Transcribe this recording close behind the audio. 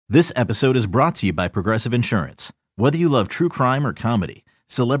This episode is brought to you by Progressive Insurance. Whether you love true crime or comedy,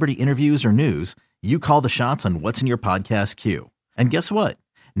 celebrity interviews or news, you call the shots on what's in your podcast queue. And guess what?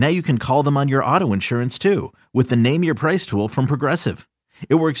 Now you can call them on your auto insurance too with the Name Your Price tool from Progressive.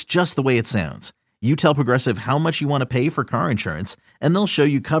 It works just the way it sounds. You tell Progressive how much you want to pay for car insurance, and they'll show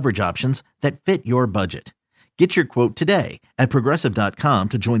you coverage options that fit your budget. Get your quote today at Progressive.com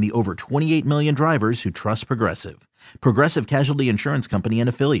to join the over 28 million drivers who trust Progressive. Progressive Casualty Insurance Company and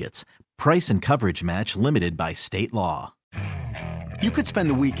Affiliates. Price and coverage match limited by state law. You could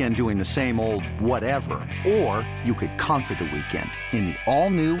spend the weekend doing the same old whatever, or you could conquer the weekend in the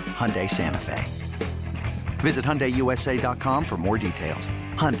all-new Hyundai Santa Fe. Visit HyundaiUSA.com for more details.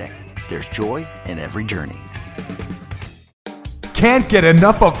 Hyundai, there's joy in every journey. Can't get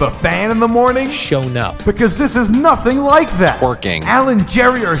enough of the fan in the morning? Shown up. Because this is nothing like that. Working. Al and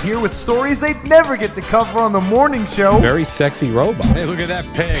Jerry are here with stories they'd never get to cover on the morning show. Very sexy robot. Hey, look at that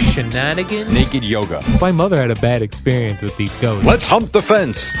pig. Shenanigans. Naked yoga. My mother had a bad experience with these ghosts. Let's hump the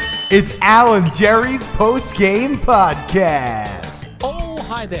fence. It's Al and Jerry's post-game podcast. Oh,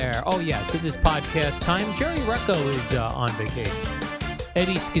 hi there. Oh, yes, it is podcast time. Jerry Recco is on vacation.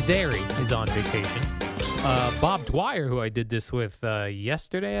 Eddie Schizzeri is on vacation. Bob Dwyer, who I did this with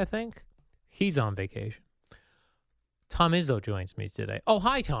yesterday, I think, he's on vacation. Tom Izzo joins me today. Oh,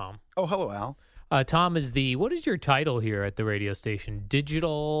 hi, Tom. Oh, hello, Al. Tom is what is your title here at the radio station?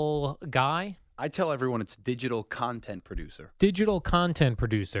 Digital guy? I tell everyone it's digital content producer. Digital content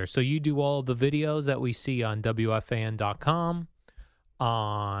producer. So you do all the videos that we see on WFAN.com,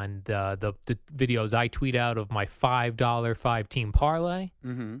 on the videos I tweet out of my $5 5-team parlay.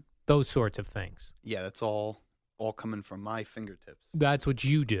 Mm-hmm. Those sorts of things. Yeah, that's all coming from my fingertips. That's what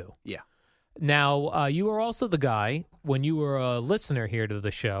you do. Yeah. Now, you were also the guy, when you were a listener here to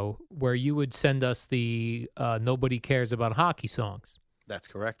the show, where you would send us the Nobody Cares About Hockey songs. That's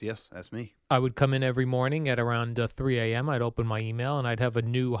correct. Yes, that's me. I would come in every morning at around 3 a.m. I'd open my email, and I'd have a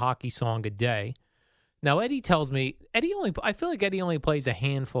new hockey song a day. Now, Eddie tells me, I feel like Eddie only plays a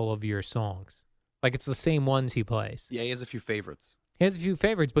handful of your songs. Like it's the same ones he plays. Yeah, he has a few favorites. He has a few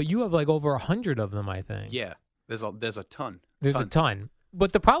favorites, but you have like over 100 of them, I think. Yeah, there's a ton. There's a ton.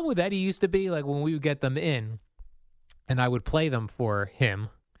 But the problem with Eddie used to be like when we would get them in, and I would play them for him,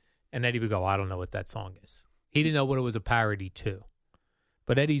 and Eddie would go, I don't know what that song is. He didn't know what it was a parody to.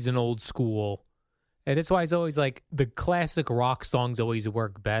 But Eddie's an old school, and that's why he's always like, the classic rock songs always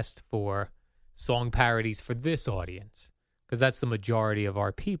work best for song parodies for this audience, because that's the majority of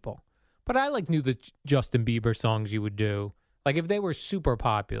our people. But I knew the Justin Bieber songs you would do. Like if they were super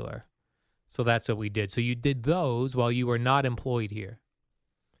popular. So that's what we did. So you did those while you were not employed here.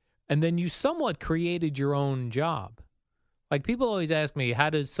 And then you somewhat created your own job. Like people always ask me,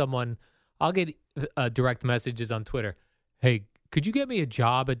 how does someone, I'll get direct messages on Twitter. Hey, could you get me a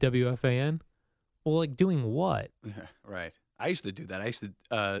job at WFAN? Well, like doing what? Yeah, right. I used to do that. I used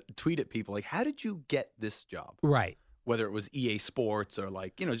to tweet at people like, how did you get this job? Right. Whether it was EA Sports or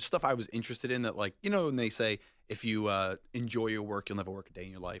just stuff I was interested in that when they say, if you enjoy your work, you'll never work a day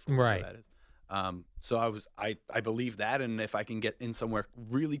in your life. Or right. That is. So I believe that. And if I can get in somewhere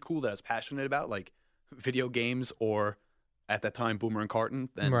really cool that I was passionate about, like video games or at that time, Boomer and Carton,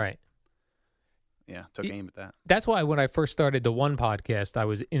 then right. Yeah, took aim at that. That's why when I first started the one podcast, I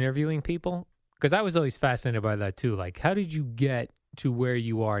was interviewing people because I was always fascinated by that too. Like, how did you get to where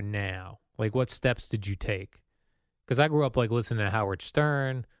you are now? Like, what steps did you take? Because I grew up listening to Howard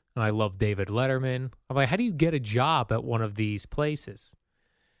Stern, and I love David Letterman. I'm like, how do you get a job at one of these places?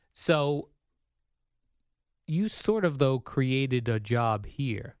 So you sort of, though, created a job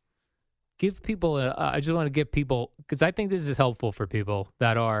here. Give people, I just want to get people, because I think this is helpful for people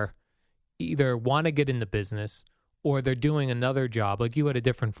that are either want to get in the business or they're doing another job. Like you had a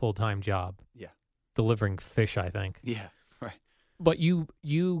different full-time job. Yeah. Delivering fish, I think. Yeah, right. But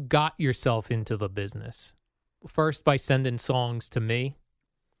you got yourself into the business. First, by sending songs to me.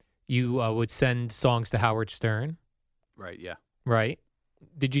 You would send songs to Howard Stern. Right, yeah. Right?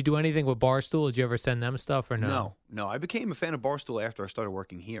 Did you do anything with Barstool? Did you ever send them stuff or no? No. I became a fan of Barstool after I started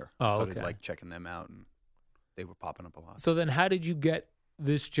working here. Oh, I started okay. Checking them out, and they were popping up a lot. So then how did you get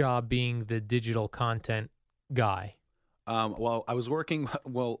this job being the digital content guy? Well, I was working.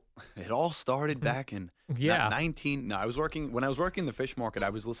 Well, it all started back in 19. No, I was working when I was working the fish market. I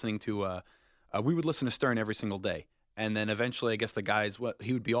was listening to. We would listen to Stern every single day, and then eventually, I guess the guys,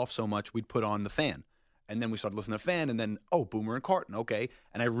 he would be off so much, we'd put on the Fan, and then we started listening to Fan, and then Boomer and Carton, okay,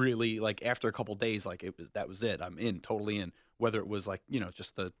 and I really after a couple days, that was it. I'm in, totally in. Whether it was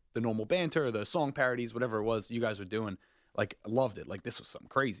just the normal banter, or the song parodies, whatever it was you guys were doing, I loved it. This was something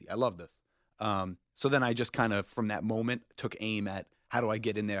crazy. I love this. So then I just kind of, from that moment, took aim at how do I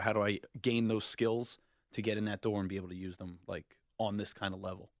get in there? How do I gain those skills to get in that door and be able to use them like on this kind of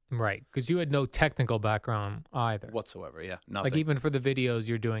level? Right, because you had no technical background either. Whatsoever, yeah. Nothing. Like even for the videos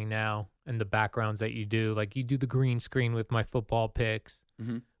you're doing now and the backgrounds that you do, like you do the green screen with my football picks,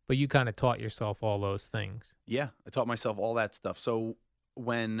 but you kind of taught yourself all those things. Yeah, I taught myself all that stuff. So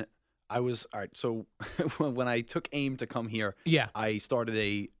when I was, all right, so when I took AIM to come here, Yeah. I started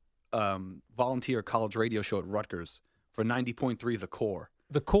a volunteer college radio show at Rutgers for 90.3 The Core.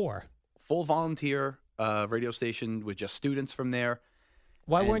 The core. Full volunteer radio station with just students from there.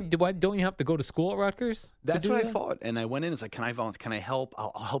 Why And- don't you have to go to school at Rutgers? to That's do what I that? thought. And I went in, it's like, can I volunteer? Can I help?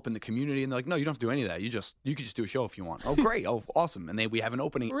 I'll help in the community. And they're like, no, you don't have to do any of that. You could just do a show if you want. Oh, great. Oh, awesome. And we have an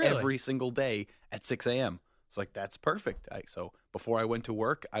opening Really? every single day at 6 a.m. It's like, that's perfect. So before I went to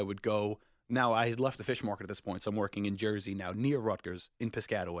work, I would go. Now, I had left the fish market at this point, so I'm working in Jersey now, near Rutgers, in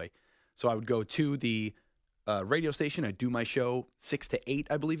Piscataway. So I would go to the radio station. I'd do my show 6 to 8,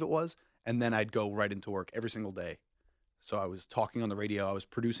 I believe it was, and then I'd go right into work every single day. So I was talking on the radio. I was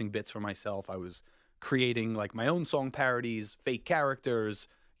producing bits for myself. I was creating like my own song parodies, fake characters.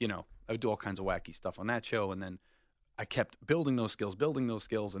 You know, I would do all kinds of wacky stuff on that show. And then I kept building those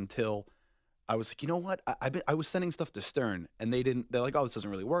skills until I was like, you know what? I was sending stuff to Stern, and they're like, oh, this doesn't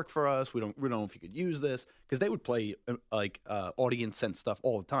really work for us. We don't know if you could use this, because they would play audience sent stuff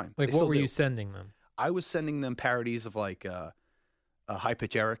all the time. Like They what still were do. you sending them? I was sending them parodies of like High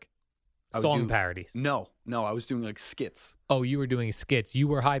Pitch Eric. I would Song do- parodies. No, I was doing like skits. Oh, you were doing skits. You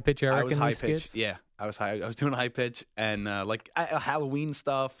were High Pitch Eric I was in high the pitch. skits? Yeah, I was doing high pitch and Halloween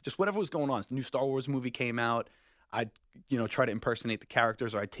stuff, just whatever was going on. The new Star Wars movie came out. I'd try to impersonate the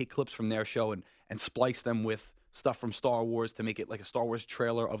characters, or I'd take clips from their show and splice them with stuff from Star Wars to make it like a Star Wars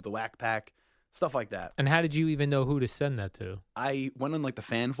trailer of the Whack Pack, stuff like that. And how did you even know who to send that to? I went on like the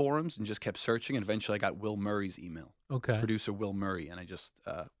fan forums and just kept searching, and eventually I got Will Murray's email. Okay. Producer Will Murray, and I just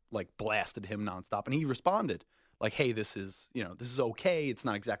like blasted him nonstop, and he responded like, "Hey, this is okay. It's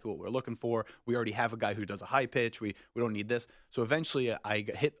not exactly what we're looking for. We already have a guy who does a high pitch. We don't need this." So eventually, I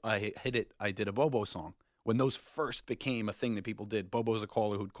hit it. I did a Bobo song when those first became a thing that people did. Bobo's a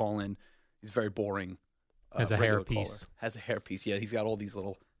caller who'd call in. He's very boring. Has a regular hairpiece. caller. Has a hairpiece. Yeah, he's got all these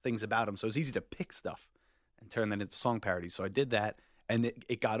little things about him, so it's easy to pick stuff and turn that into song parodies. So I did that, and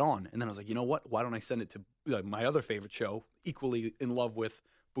it got on. And then I was like, you know what? Why don't I send it to my other favorite show, equally in love with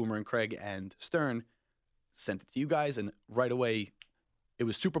Boomer and Craig and Stern? Sent it to you guys, and right away, it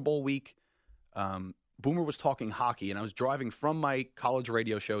was Super Bowl week. Boomer was talking hockey, and I was driving from my college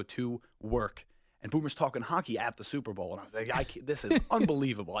radio show to work, and Boomer's talking hockey at the Super Bowl, and I was like, this is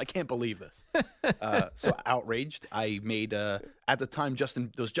unbelievable. I can't believe this. So outraged, I made, at the time,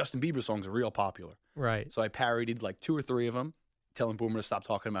 those Justin Bieber songs are real popular. Right. So I parodied like 2 or 3 of them, telling Boomer to stop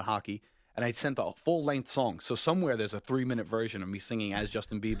talking about hockey, and I sent the full-length song. So somewhere there's a 3-minute version of me singing as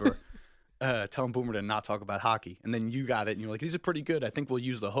Justin Bieber, telling Boomer to not talk about hockey. And then you got it, and you're like, these are pretty good. I think we'll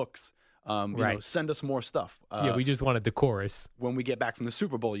use the hooks. Right. Send us more stuff. Yeah, we just wanted the chorus. When we get back from the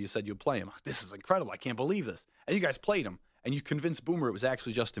Super Bowl, you said you'd play him. This is incredible. I can't believe this. And you guys played him, and you convinced Boomer it was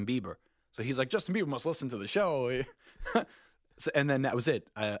actually Justin Bieber. So he's like, Justin Bieber must listen to the show. And then that was it.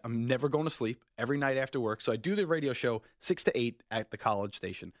 I'm never going to sleep every night after work. So I do the radio show 6 to 8 at the college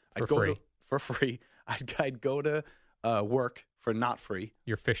station. For free. For free. I'd go to work for not free.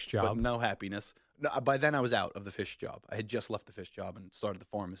 Your fish But job. no happiness. No, by then I was out of the fish job. I had just left the fish job and started the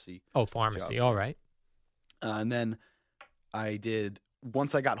pharmacy. Oh, pharmacy. job. All right. And then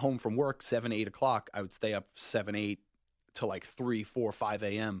once I got home from work, 7, 8 o'clock, I would stay up 7, 8 to like 3, 4, 5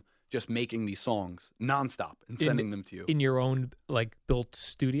 a.m. just making these songs nonstop and sending them to you. In your own like built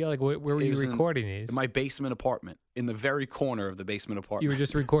studio? Like where were It you was recording these? In my basement apartment, in the very corner of the basement apartment. You were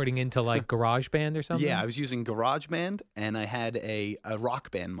just recording into like GarageBand or something? Yeah, I was using GarageBand, and I had a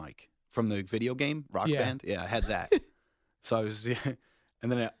Rock Band mic from the video game Rock Yeah. Band. Yeah, I had that. So I was, and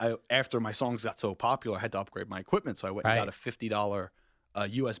then after my songs got so popular, I had to upgrade my equipment. So I went and got a $50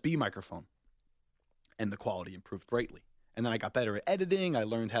 USB microphone, and the quality improved greatly. And then I got better at editing. I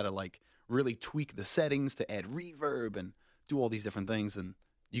learned how to like really tweak the settings to add reverb and do all these different things. And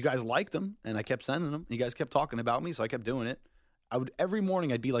you guys liked them, and I kept sending them. You guys kept talking about me, so I kept doing it. Every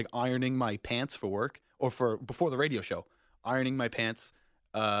morning I'd be like ironing my pants for work, or before the radio show, ironing my pants.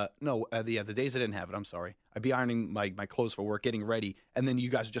 The days I didn't have it, I'm sorry. I'd be ironing my clothes for work, getting ready, and then you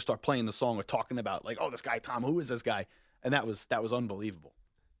guys would just start playing the song or talking about like, oh, this guy Tom, who is this guy? And that was unbelievable.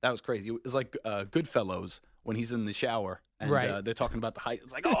 That was crazy. It was like Goodfellas when he's in the shower and Right. they're talking about the height.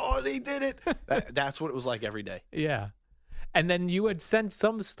 It's like, oh, they did it. That's what it was like every day. Yeah. And then you had sent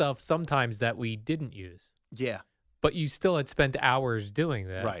some stuff sometimes that we didn't use, Yeah. but you still had spent hours doing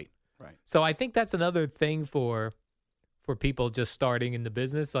that. Right. So I think that's another thing for for people just starting in the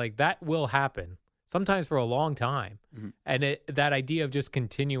business. Like that will happen sometimes for a long time. Mm-hmm. And that idea of just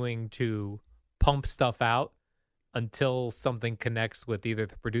continuing to pump stuff out until something connects with either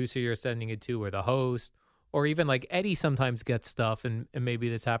the producer you're sending it to or the host, or even like Eddie sometimes gets stuff, and maybe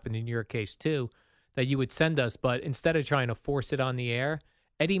this happened in your case too, that you would send us, but instead of trying to force it on the air,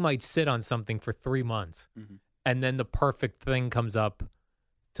 Eddie might sit on something for 3 months, and then the perfect thing comes up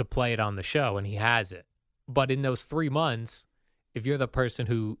to play it on the show, and he has it. But in those 3 months, if you're the person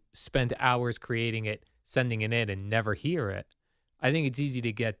who spent hours creating it, sending it in, and never hear it, I think it's easy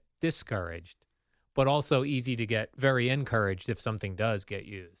to get discouraged, but also easy to get very encouraged if something does get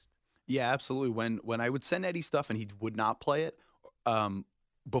used. Yeah, absolutely. When I would send Eddie stuff and he would not play it,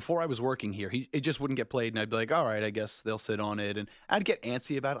 before I was working here, it just wouldn't get played, and I'd be like, all right, I guess they'll sit on it, and I'd get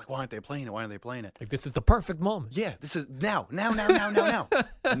antsy about it, like, why aren't they playing it? Why aren't they playing it? Like, this is the perfect moment. Yeah, this is now.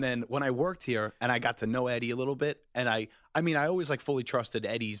 And then when I worked here and I got to know Eddie a little bit, and I always like fully trusted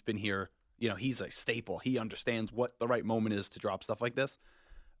Eddie's been here. You know, he's a staple. He understands what the right moment is to drop stuff like this.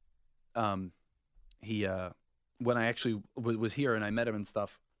 When I actually was here and I met him and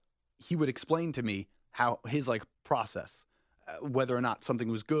stuff, he would explain to me how his like process, whether or not something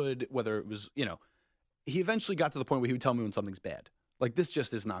was good, whether it was, he eventually got to the point where he would tell me when something's bad. Like, this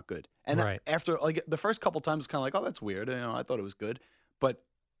just is not good. And after like the first couple times, it's kind of like, oh, that's weird. I thought it was good, but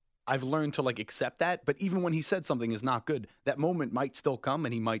I've learned to like accept that. But even when he said something is not good, that moment might still come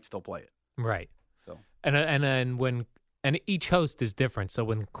and he might still play it. Right. So and each host is different. So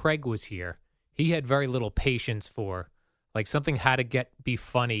when Craig was here, he had very little patience for like something had to be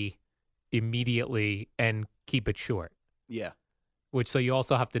funny immediately and keep it short. Yeah. So you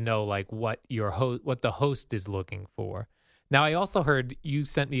also have to know like what the host is looking for. Now, I also heard you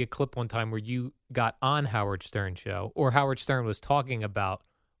sent me a clip one time where you got on Howard Stern show, or Howard Stern was talking about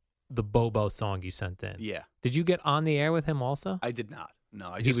the Bobo song you sent in. Yeah. Did you get on the air with him also? I did not.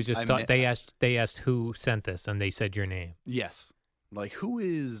 No, they asked who sent this, and they said your name. Yes. Like, who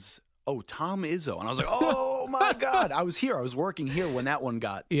is? Oh, Tom Izzo. And I was like, oh my God. I was here. I was working here when that one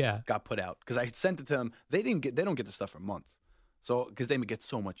got put out, because I sent it to them. They don't get the stuff for months. So, because they get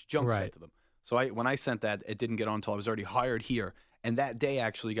so much junk sent to them. So when I sent that, it didn't get on until I was already hired here. And that day,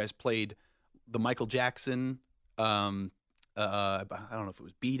 actually, you guys played the Michael Jackson. I don't know if it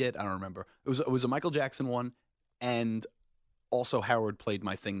was Beat It. I don't remember. It was a Michael Jackson one, and also Howard played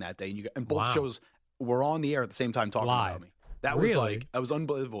my thing that day. And both shows were on the air at the same time talking about me. That was that was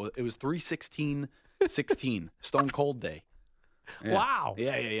unbelievable. It was 3/16/16, Stone Cold Day. Yeah. Wow.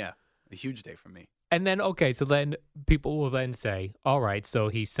 Yeah. A huge day for me. And then, okay, so then people will then say, all right, so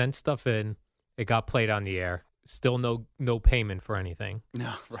he sent stuff in, it got played on the air, still no payment for anything. No,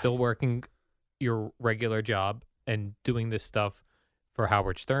 right. Still working your regular job and doing this stuff for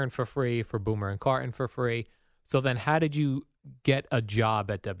Howard Stern for free, for Boomer and Carton for free. So then how did you get a job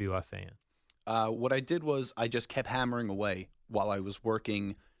at WFAN? What I did was I just kept hammering away while I was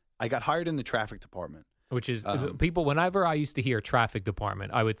working. I got hired in the traffic department. Which is, people, whenever I used to hear traffic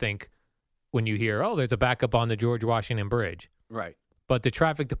department, I would think, when you hear, oh, there's a backup on the George Washington Bridge. Right. But the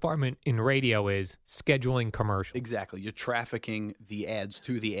traffic department in radio is scheduling commercials. Exactly. You're trafficking the ads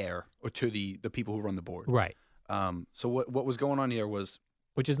to the air, or to the people who run the board. Right. So what was going on here was...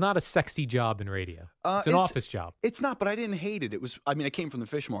 Which is not a sexy job in radio. It's an office job. It's not, but I didn't hate it. I came from the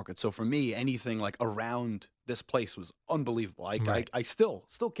fish market, so for me, anything like around this place was unbelievable. I still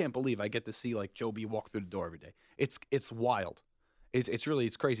can't believe I get to see like Joe B walk through the door every day. It's wild.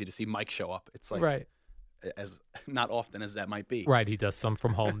 It's crazy to see Mike show up. It's like as not often as that might be. Right, he does some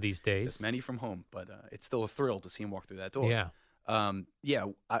from home these days. Many from home, but it's still a thrill to see him walk through that door. Yeah.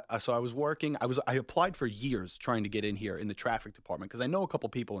 So I was working. I applied for years trying to get in here in the traffic department, because I know a couple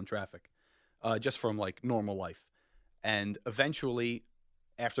people in traffic, just from like normal life. And eventually,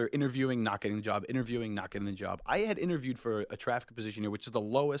 after interviewing, not getting the job, I had interviewed for a traffic position here, which is the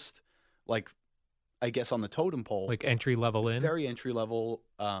lowest, like, I guess, on the totem pole. Like entry level in? Very entry level.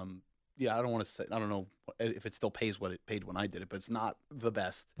 I don't want to say, I don't know if it still pays what it paid when I did it, but it's not the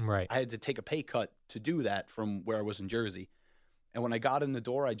best. Right. I had to take a pay cut to do that from where I was in Jersey. And when I got in the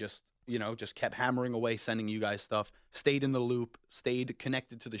door, I just kept hammering away, sending you guys stuff, stayed in the loop, stayed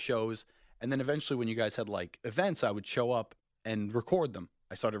connected to the shows. And then eventually when you guys had like events, I would show up and record them.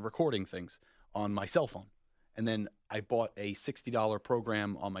 I started recording things on my cell phone. And then I bought a $60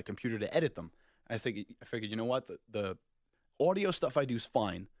 program on my computer to edit them. I figured, you know what? The audio stuff I do is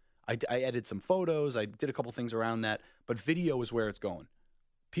fine. I edited some photos. I did a couple things around that. But video is where it's going.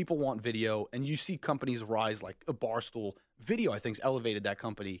 People want video, and you see companies rise like a Barstool. Video, I think, has elevated that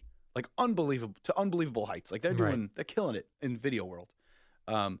company like unbelievable heights. Like they're killing it in video world.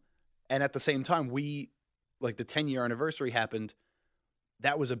 And at the same time, we like the 10-year anniversary happened,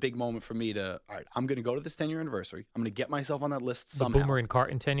 that was a big moment for me to, all right, I'm going to go to this 10-year anniversary. I'm going to get myself on that list somehow. The Boomer and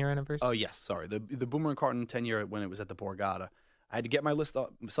Carton 10-year anniversary? Oh, yes, sorry. The Boomer and Carton 10-year when it was at the Borgata. I had to get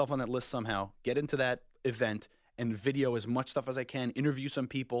myself on that list somehow, get into that event, and video as much stuff as I can, interview some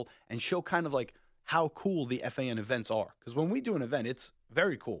people, and show kind of like how cool the FAN events are. Because when we do an event, it's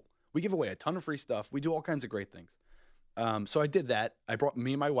very cool. We give away a ton of free stuff. We do all kinds of great things. So I did that.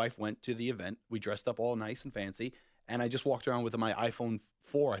 Me and my wife went to the event. We dressed up all nice and fancy, and I just walked around with my iPhone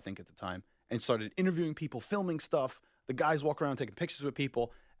 4, I think at the time, and started interviewing people, filming stuff. The guys walk around taking pictures with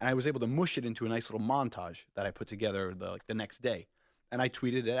people, and I was able to mush it into a nice little montage that I put together the next day, and I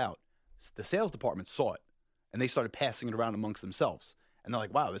tweeted it out. The sales department saw it, and they started passing it around amongst themselves. And they're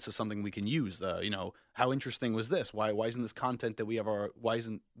like, "Wow, this is something we can use. How interesting was this? Why isn't this content that we have? Why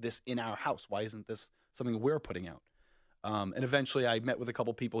isn't this in our house? Why isn't this something we're putting out?" And eventually, I met with a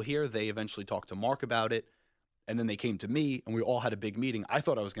couple people here. They eventually talked to Mark about it. And then they came to me, and we all had a big meeting. I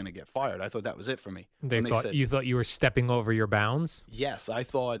thought I was going to get fired. I thought that was it for me. You thought you were stepping over your bounds? Yes, I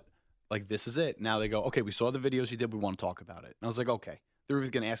thought, like, this is it. Now they go, okay, we saw the videos you did. We want to talk about it. And I was like, okay. They were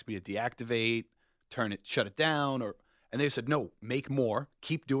going to ask me to deactivate, shut it down. And they said, no, make more.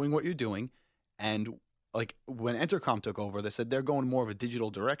 Keep doing what you're doing. And, like, when Entercom took over, they said they're going more of a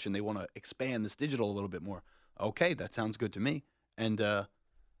digital direction. They want to expand this digital a little bit more. Okay, that sounds good to me. And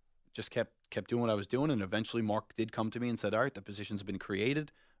just kept doing what I was doing, and eventually Mark did come to me and said, all right, the position's been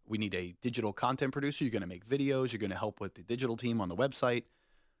created. We need a digital content producer. You're going to make videos. You're going to help with the digital team on the website.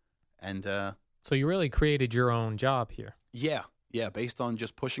 And so you really created your own job here. Yeah, based on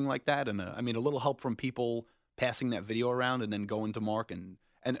just pushing like that. And a little help from people passing that video around and then going to Mark. And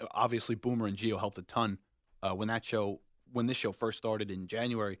obviously Boomer and Gio helped a ton. When this show first started in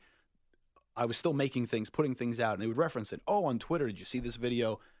January, I was still making things, putting things out, and they would reference it. Oh, on Twitter, did you see this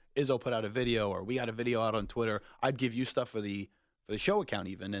video? Izzo put out a video, or we got a video out on Twitter. I'd give you stuff for the show account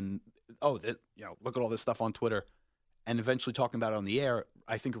even, and look at all this stuff on Twitter, and eventually talking about it on the air,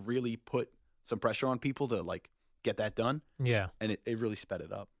 I think really put some pressure on people to like get that done. Yeah, and it really sped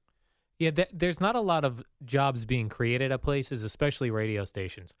it up. Yeah, there's not a lot of jobs being created at places, especially radio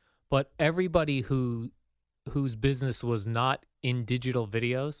stations, but everybody whose business was not in digital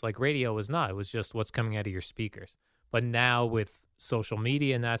videos, like radio was not. It was just what's coming out of your speakers. But now with social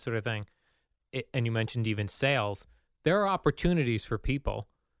media and that sort of thing, and you mentioned even sales, there are opportunities for people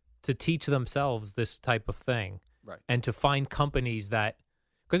to teach themselves this type of thing, right? And to find companies that,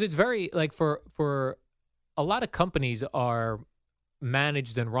 because it's very, like for a lot of companies are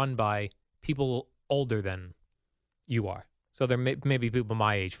managed and run by people older than you are. So there may be people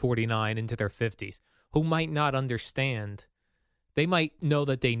my age, 49 into their 50s, who might not understand. They might know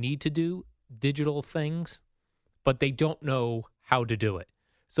that they need to do digital things, but they don't know how to do it.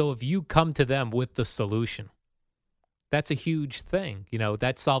 So if you come to them with the solution, that's a huge thing.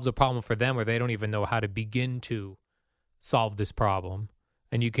 That solves a problem for them, or they don't even know how to begin to solve this problem,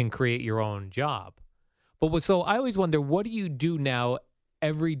 and you can create your own job. So I always wonder, what do you do now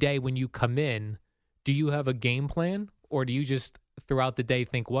every day when you come in? Do you have a game plan, or do you just throughout the day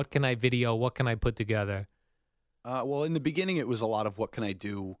think, what can I video? What can I put together? Well, in the beginning, it was a lot of what can I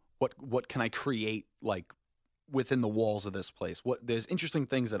do? What can I create, like, within the walls of this place? There's interesting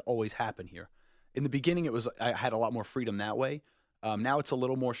things that always happen here. In the beginning, I had a lot more freedom that way. Now it's a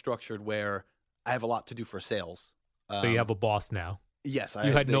little more structured where I have a lot to do for sales. So you have a boss now. Yes.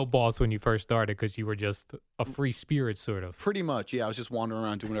 You had no boss when you first started because you were just a free spirit, sort of. Pretty much, yeah. I was just wandering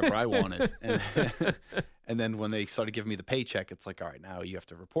around doing whatever I wanted. And then when they started giving me the paycheck, it's like, all right, now you have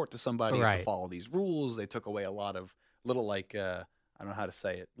to report to somebody, you have to follow these rules. They took away a lot of little, like, I don't know how to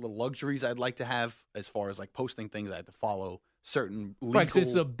say it, little luxuries I'd like to have as far as, like, posting things. I had to follow certain legal... Right, 'cause this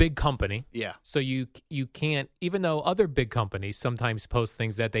is a big company. Yeah. So you can't, even though other big companies sometimes post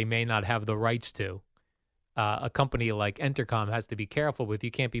things that they may not have the rights to, a company like Entercom has to be careful with.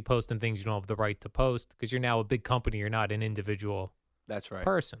 You can't be posting things you don't have the right to post because you're now a big company. You're not an individual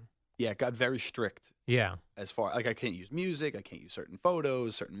person. Yeah, it got very strict. Yeah. As far, like, I can't use music. I can't use certain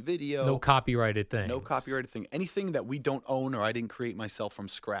photos, certain video. No copyrighted things. No copyrighted thing. Anything that we don't own or I didn't create myself from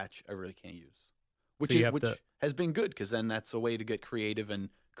scratch, I really can't use. Which has been good because then that's a way to get creative and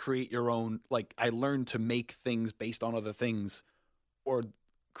create your own. Like, I learned to make things based on other things or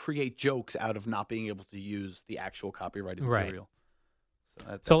create jokes out of not being able to use the actual copyrighted material.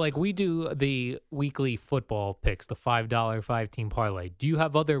 So like we do the weekly football picks, the $5 5-team parlay. Do you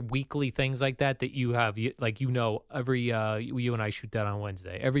have other weekly things like that you have? Like, every you and I shoot that on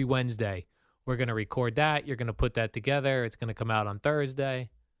Wednesday. Every Wednesday, we're going to record that. You're going to put that together. It's going to come out on Thursday.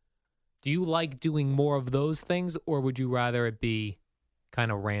 Do you like doing more of those things, or would you rather it be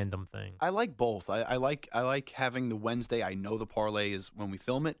kind of random thing? I like both. I like having the Wednesday. I know the parlay is when we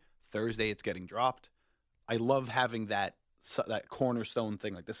film it. Thursday, it's getting dropped. I love having that cornerstone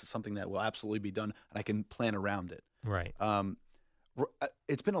thing. Like, this is something that will absolutely be done, and I can plan around it. Right.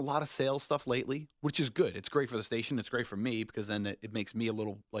 It's been a lot of sales stuff lately, which is good. It's great for the station. It's great for me because then it makes me a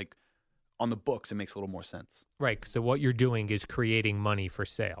little, like, on the books, it makes a little more sense. Right. So what you're doing is creating money for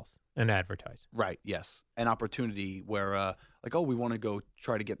sales and advertising. Right. Yes. An opportunity where, like, oh, we want to go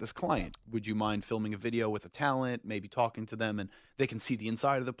try to get this client. Would you mind filming a video with a talent, maybe talking to them, and they can see the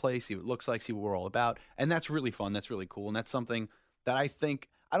inside of the place, see what it looks like, see what we're all about. And that's really fun. That's really cool. And that's something that I think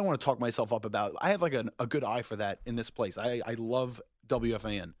I don't want to talk myself up about. I have like a good eye for that in this place. I love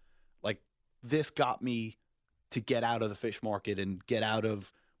WFAN. Like, this got me to get out of the fish market and get out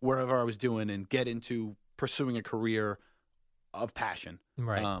of wherever I was doing and get into pursuing a career of passion.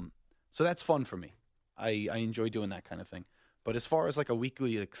 Right. So that's fun for me. I enjoy doing that kind of thing. But as far as like a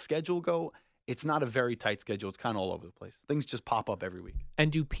weekly schedule go, it's not a very tight schedule. It's kind of all over the place. Things just pop up every week.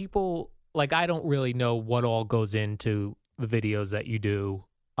 And do people, like, I don't really know what all goes into the videos that you do.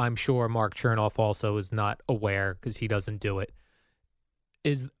 I'm sure Mark Chernoff also is not aware because he doesn't do it.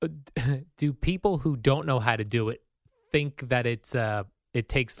 Do people who don't know how to do it think that it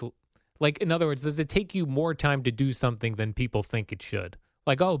takes, like, in other words, does it take you more time to do something than people think it should?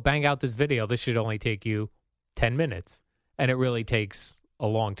 Like, oh, bang out this video. This should only take you 10 minutes. And it really takes a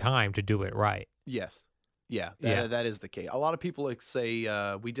long time to do it right. Yes. Yeah, that is the case. A lot of people like say,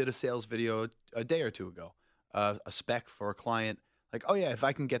 we did a sales video a day or two ago, a spec for a client. Like, oh, yeah, if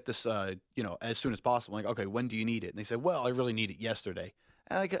I can get this, as soon as possible. Like, okay, when do you need it? And they say, well, I really need it yesterday.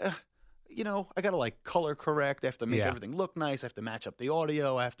 And I got to like color correct. I have to make everything look nice. I have to match up the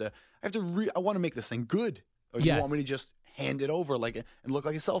audio. I want to make this thing good. Or do you want me to just hand it over and look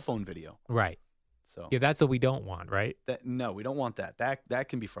like a cell phone video? Right. So yeah, that's what we don't want, right? No, we don't want that. That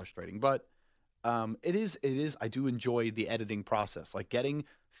can be frustrating. But it is. I do enjoy the editing process. Like,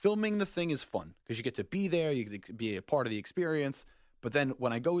 filming the thing is fun because you get to be there. You get to be a part of the experience. But then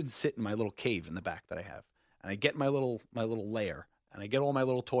when I go and sit in my little cave in the back that I have, and I get my little lair, and I get all my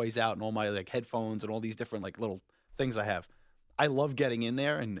little toys out and all my like headphones and all these different like little things I have, I love getting in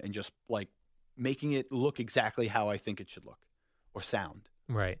there and just like making it look exactly how I think it should look or sound.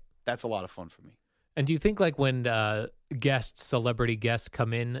 Right. That's a lot of fun for me. And do you think like when celebrity guests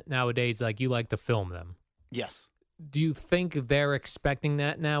come in nowadays, like you like to film them? Yes. Do you think they're expecting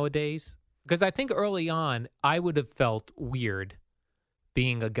that nowadays? Because I think early on, I would have felt weird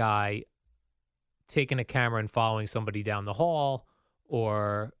being a guy taking a camera and following somebody down the hall,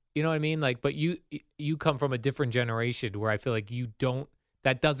 or, you know what I mean? Like, but you come from a different generation where I feel like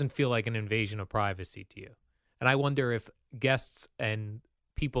that doesn't feel like an invasion of privacy to you. And I wonder if guests and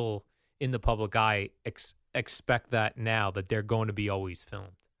people in the public eye expect that now, that they're going to be always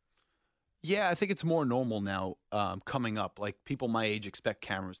filmed. Yeah, I think it's more normal now coming up. Like, people my age expect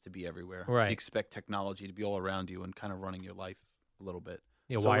cameras to be everywhere. Right. They expect technology to be all around you and kind of running your life a little bit.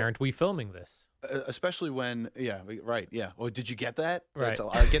 Yeah, so why aren't we filming this? Especially when, right. Well, did you get that? Right.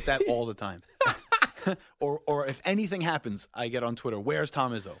 I get that all the time. or if anything happens, I get on Twitter, where's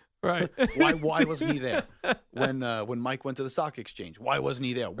Tom Izzo? Right. Why wasn't he there? When Mike went to the stock exchange, why wasn't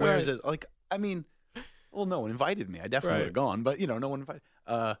he there? Where is it? Like, I mean, well, no one invited me. I definitely would have gone, but no one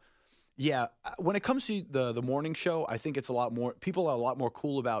invited. Yeah, when it comes to the morning show, I think it's a lot more. People are a lot more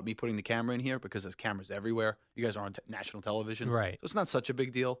cool about me putting the camera in here because there's cameras everywhere. You guys are on national television, right? So it's not such a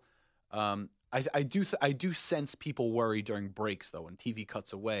big deal. I do sense people worry during breaks though, when TV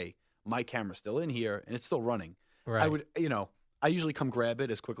cuts away. My camera's still in here and it's still running. Right. I would, I usually come grab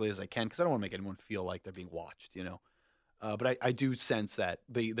it as quickly as I can because I don't want to make anyone feel like they're being watched. But I do sense that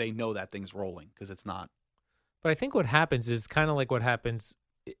they know that thing's rolling because it's not. But I think what happens is kind of like what happens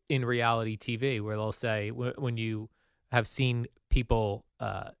in reality TV, where they'll say when you have seen people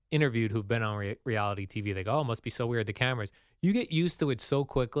interviewed who've been on reality TV, they go, oh, it must be so weird, the cameras. You get used to it so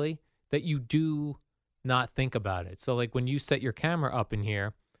quickly that you do not think about it. So like when you set your camera up in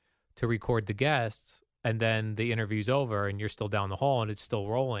here to record the guests and then the interview's over and you're still down the hall and it's still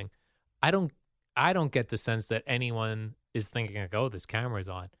rolling, I don't get the sense that anyone is thinking like, oh, this camera's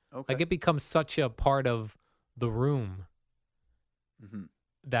on. Okay. Like it becomes such a part of the room. Mm-hmm.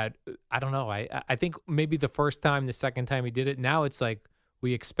 That I don't know. I think maybe the first time, the second time he did it, now it's like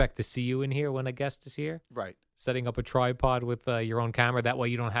we expect to see you in here when a guest is here. Right. Setting up a tripod with your own camera. That way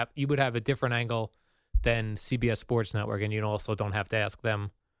you would have a different angle than CBS Sports Network, and you also don't have to ask them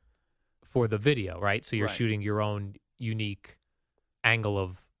for the video, right? So you're shooting your own unique angle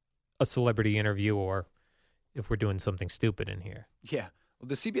of a celebrity interview, or if we're doing something stupid in here. Yeah.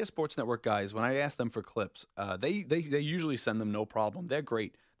 The CBS Sports Network guys, when I ask them for clips, they usually send them no problem. They're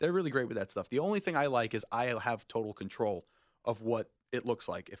great. They're really great with that stuff. The only thing I like is I have total control of what it looks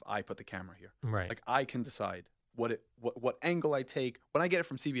like if I put the camera here. Right. Like I can decide what angle I take. When I get it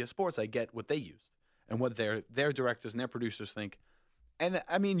from CBS Sports, I get what they used and what their directors and their producers think. And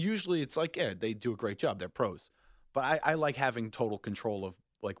I mean, usually it's like, yeah, they do a great job. They're pros. But I like having total control of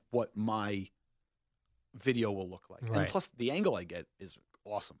like what my video will look like. Right. And plus the angle I get is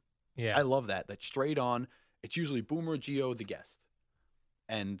awesome. Yeah. I love that. That's straight on. It's usually Boomer, Gio, the guest.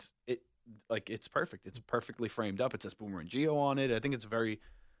 And it's perfect. It's perfectly framed up. It says Boomer and Gio on it. I think it's very,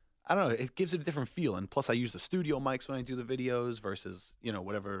 I don't know, it gives it a different feel. And plus I use the studio mics when I do the videos versus,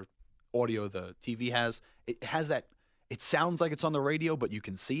 whatever audio the TV has. It has that, it sounds like it's on the radio, but you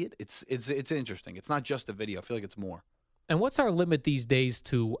can see it. It's interesting. It's not just a video. I feel like it's more. And what's our limit these days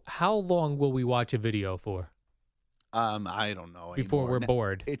to how long will we watch a video for? I don't know. Before anymore. we're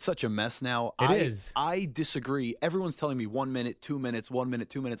bored. It's such a mess now. It is. I disagree. Everyone's telling me 1 minute, 2 minutes, 1 minute,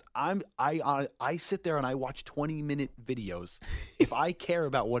 2 minutes. I sit there and I watch 20-minute videos. If I care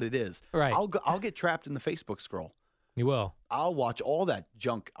about what it is, Right. I'll get trapped in the Facebook scroll. You will. I'll watch all that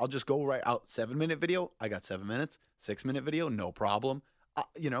junk. I'll just go right out. 7-minute video, I got 7 minutes. 6-minute video, no problem. I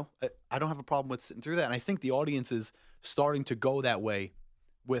don't have a problem with sitting through that. And I think the audience is starting to go that way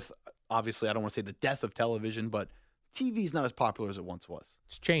with, obviously, I don't want to say the death of television, but TV is not as popular as it once was.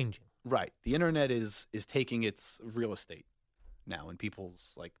 It's changing. Right. The internet is taking its real estate now in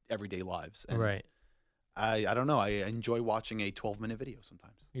people's like everyday lives. And Right. I don't know. I enjoy watching a 12-minute video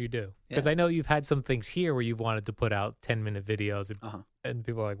sometimes. You do. Because Yeah. I know you've had some things here where you've wanted to put out 10-minute videos and, Uh-huh. and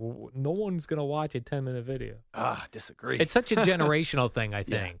people are like, well, no one's going to watch a 10-minute video. Disagree. It's such a generational thing, I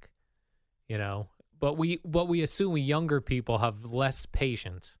Yeah. think. But we assume younger people have less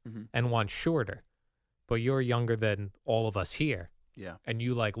patience Mhm. and want shorter. But you're younger than all of us here, Yeah. and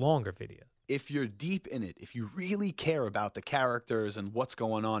you like longer videos. If you're deep in it, if you really care about the characters and what's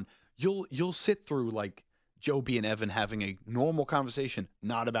going on, you'll sit through like Joby and Evan having a normal conversation,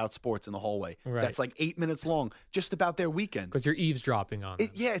 not about sports in the hallway. Right. That's like 8 minutes long, just about their weekend. Because you're eavesdropping on them.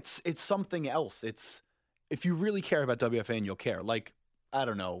 It's something else. It's if you really care about WFAN, you'll care. Like I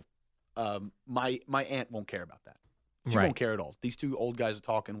don't know, my aunt won't care about that. She Right. won't care at all. These two old guys are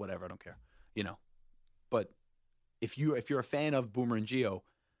talking, whatever. I don't care. But if you're a fan of Boomer and Gio,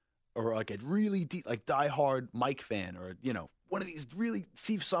 or like a really deep, like diehard Mike fan, or one of these really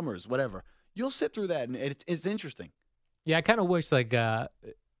Steve Summers, whatever, you'll sit through that and it's interesting. Yeah, I kind of wish that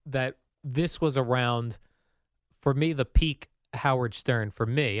this was around, for me, the peak Howard Stern for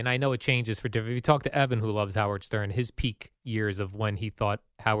me. And I know it changes for different. If you talk to Evan, who loves Howard Stern, his peak years of when he thought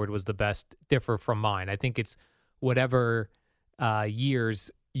Howard was the best differ from mine. I think it's whatever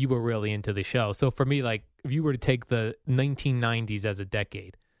years you were really into the show. So for me, like if you were to take the 1990s as a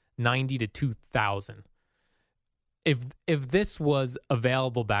decade, 90 to 2000, if this was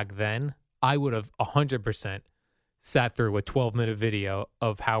available back then, I would have 100% sat through a 12-minute video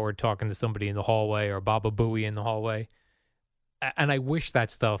of Howard talking to somebody in the hallway or Baba Booey in the hallway. And I wish that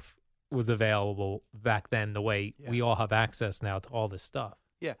stuff was available back then the way we all have access now to all this stuff.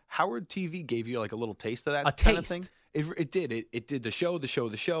 Yeah, Howard TV gave you like a little taste of that A kind of taste. thing. It did. It did the show,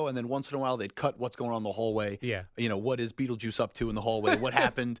 and then once in a while they'd cut what's going on in the hallway. Yeah. What is Beetlejuice up to in the hallway? What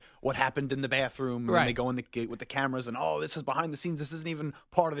happened? What happened in the bathroom? And Right. then they go in the gate with the cameras, and this is behind the scenes. This isn't even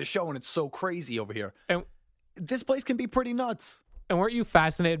part of the show, and it's so crazy over here. And This place can be pretty nuts. And weren't you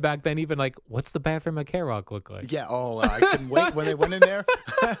fascinated back then, even like, what's the bathroom at K-Rock look like? Yeah. I couldn't wait when they went in there.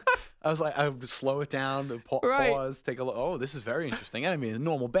 I was like, I would slow it down, Right. pause, take a look. Oh, this is very interesting. I mean, a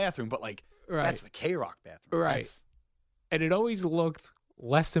normal bathroom, but like, Right. that's the K-Rock bathroom. Right. That's- And it always looked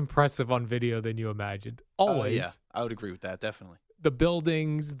less impressive on video than you imagined. Always. Yeah, I would agree with that, definitely. The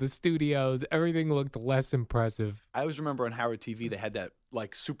buildings, the studios, everything looked less impressive. I always remember on Howard TV, they had that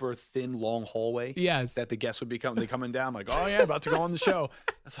like super thin, long hallway. Yes. That the guests would be coming down like, oh yeah, about to go on the show.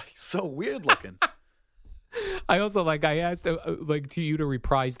 That's like so weird looking. I also I asked to you to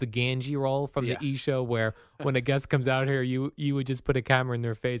reprise the Ganji role from Yeah. the E Show, where when a guest comes out here, you would just put a camera in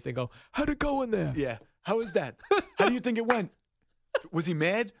their face and go, "How'd it go in there?" Yeah. How is that? How do you think it went? Was he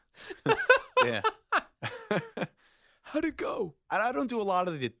mad? Yeah. How'd it go? And I don't do a lot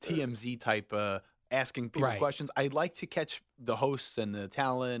of the TMZ type asking people Right. questions. I like to catch the hosts and the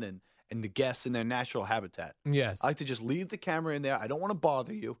talent and the guests in their natural habitat. Yes. I like to just leave the camera in there. I don't want to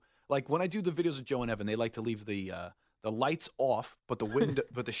bother you. Like when I do the videos with Joe and Evan, they like to leave the lights off, but the window,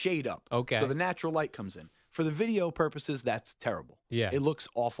 but the shade up. Okay. So the natural light comes in. For the video purposes, that's terrible. Yeah. It looks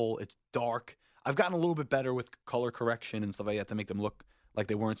awful. It's dark. I've gotten a little bit better with color but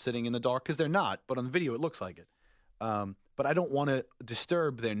they weren't sitting in the dark because they're not. But on the video, it looks like it. But but I don't want to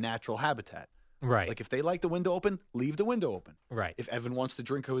disturb their natural habitat. Right. Like if they like the window open, leave the window open. Right. If Evan wants to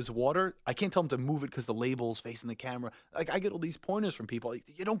drink his water, I can't tell him to move it because the label's facing the camera. Like I get all these pointers from people.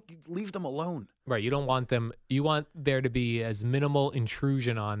 You don't leave them alone. Right. You don't want them. You want there to be as minimal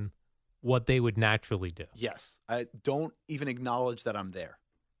intrusion on what they would naturally do. Yes. I don't even acknowledge that I'm there.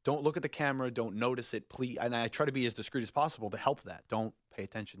 Don't look at the camera. Don't notice it. Please. And I try to be as discreet as possible to help that. Don't pay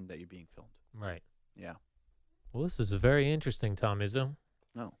attention that you're being filmed. Right. Yeah. Well, this is a very interesting, Tom Izzo.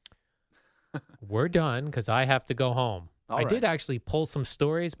 No. We're done because I have to go home. All I right. did actually pull some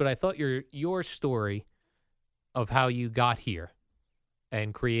stories, but I thought your story of how you got here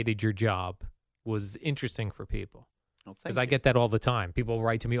and created your job was interesting for people. Oh, Because thank I you. get that all the time. People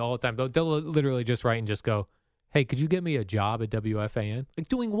write to me all the time. They'll literally just write and just go, "Hey, could you get me a job at WFAN?" Like,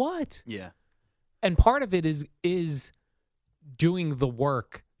 doing what? Yeah. And part of it is doing the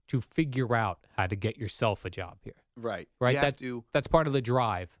work to figure out how to get yourself a job here. Right. Right? You have to. That's part of the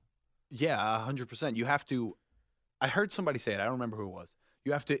drive. Yeah, 100%. You have to. I heard somebody say it. I don't remember who it was.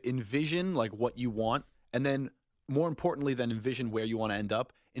 You have to envision like what you want, and then more importantly than envision where you want to end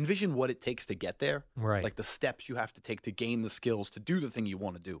up, envision what it takes to get there. Right. Like the steps you have to take to gain the skills to do the thing you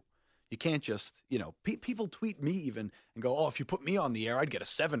want to do. You can't just, people tweet me even and go, "Oh, if you put me on the air, I'd get a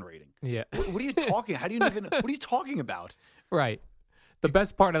 7 rating." Yeah. What are you talking? How do you even? What are you talking about? Right. The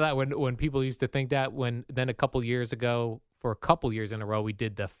best part of that when people used to think that then a couple years ago, for a couple years in a row, we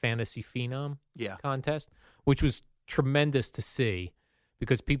did the Fantasy Phenom Yeah. contest, which was tremendous to see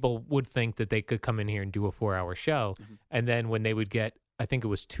because people would think that they could come in here and do a 4-hour show. Mm-hmm. And then when they would get, I think it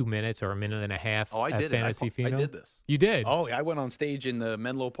was 2 minutes or a minute and a half Oh, I at did Fantasy it. I Phenom. did this. You did? Oh, yeah. I went on stage in the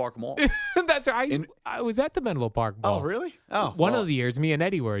Menlo Park Mall. That's right. I was at the Menlo Park Ball. Oh, really? Oh, One well, of the years, me and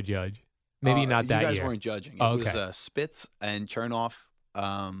Eddie were a judge. Maybe not that You guys year. weren't judging. It Oh, was okay. Spitz and Chernoff.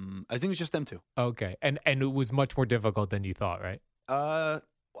 I think it was just them two. Okay. And it was much more difficult than you thought, right?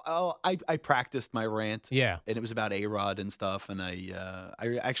 Well, I practiced my rant. Yeah. And it was about A-Rod and stuff. And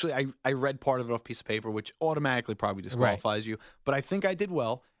I read part of it off a piece of paper, which automatically probably disqualifies you. But I think I did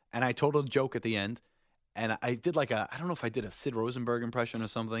well. And I told a joke at the end. And I did I don't know if I did a Sid Rosenberg impression or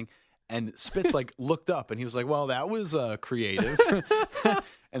something. And Spitz looked up and he was like, "Well, that was creative."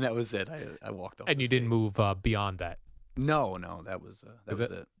 And that was it. I walked off. And the you didn't stage. move beyond that. No, that was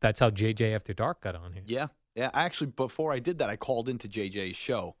it. That's how JJ After Dark got on here. Yeah. I actually, before I did that, I called into JJ's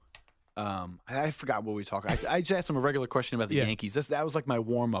show. I forgot what we were talking. I just asked him a regular question about the Yeah. Yankees. That was like my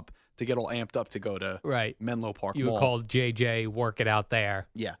warm up to get all amped up to go to Right. Menlo Park You Mall. would call JJ, work it out there.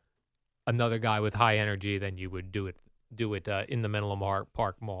 Yeah. Another guy with high energy, then you would do it in the Menlo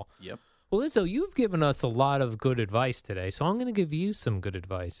Park Mall. Yep. Well, Izzo, you've given us a lot of good advice today, so I'm going to give you some good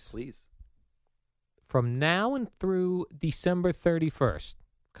advice. Please. From now and through December 31st,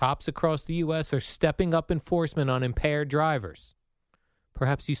 cops across the U.S. are stepping up enforcement on impaired drivers.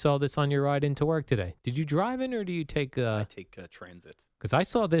 Perhaps you saw this on your ride into work today. Did you drive in or do you take I take transit. Because I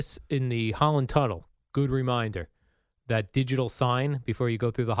saw this in the Holland Tunnel. Good reminder. That digital sign before you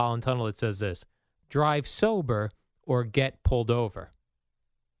go through the Holland Tunnel, it says this: drive sober or get pulled over.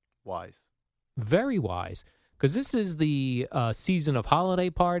 Wise. Very wise. Because this is the season of holiday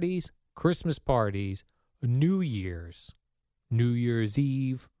parties, Christmas parties, New Year's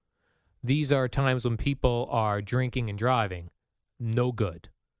Eve. These are times when people are drinking and driving. No good.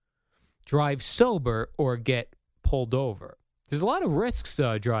 Drive sober or get pulled over. There's a lot of risks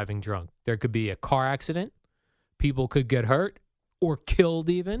driving drunk. There could be a car accident. People could get hurt or killed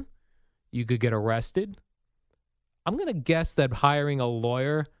even. You could get arrested. I'm going to guess that hiring a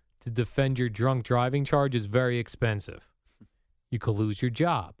lawyer to defend your drunk driving charge is very expensive. You could lose your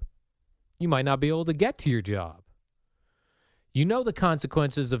job. You might not be able to get to your job. You know the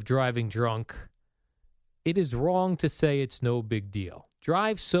consequences of driving drunk. It is wrong to say it's no big deal.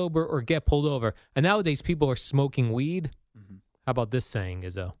 Drive sober or get pulled over. And nowadays people are smoking weed. Mm-hmm. How about this saying,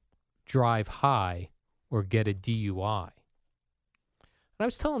 Izzo? Drive high or get a DUI. And I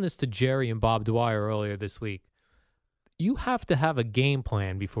was telling this to Jerry and Bob Dwyer earlier this week. You have to have a game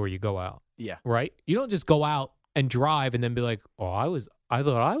plan before you go out. Yeah. Right? You don't just go out and drive and then be like, "Oh, I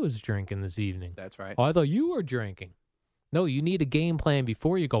thought I was drinking this evening. That's right. Oh, I thought you were drinking." No, you need a game plan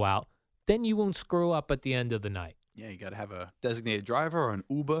before you go out. Then you won't screw up at the end of the night. Yeah, you got to have a designated driver or an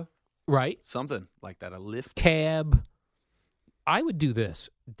Uber, Right? something like that, a Lyft. Cab. I would do this.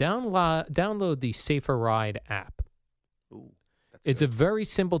 Download the Safer Ride app. Ooh, that's It's good. a very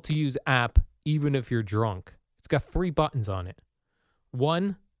simple to use app, even if you're drunk. It's got 3 buttons on it.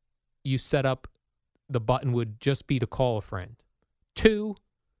 1, you set up, the button would just be to call a friend. 2,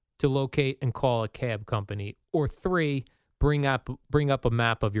 to locate and call a cab company. Or 3, bring up a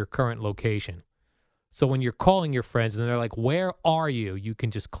map of your current location. So when you're calling your friends and they're like, "Where are you?" you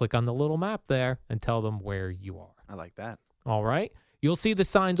can just click on the little map there and tell them where you are. I like that. All right? You'll see the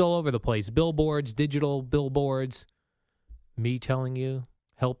signs all over the place. Billboards, digital billboards. Me telling you,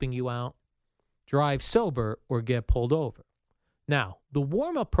 helping you out. Drive sober or get pulled over. Now, the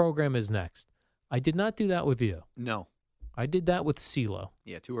warm-up program is next. I did not do that with you. No. I did that with CeeLo.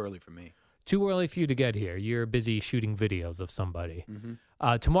 Yeah, too early for me. Too early for you to get here. You're busy shooting videos of somebody.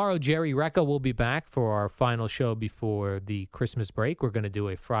 Mm-hmm. Tomorrow, Jerry Recca will be back for our final show before the Christmas break. We're going to do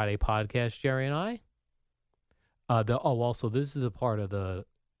a Friday podcast, Jerry and I. Also, this is the part of the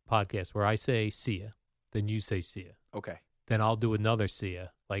podcast where I say see ya, then you say see ya. Okay. Then I'll do another see ya,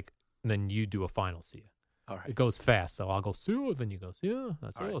 and then you do a final see ya. All right. It goes fast, so I'll go see ya, then you go see ya.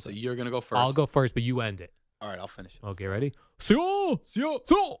 That's All all. right, so you're going to go first. I'll go first, but you end it. All right, I'll finish it. Okay, ready? See ya! See ya!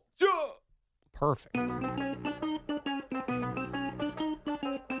 See ya! See ya! Perfect.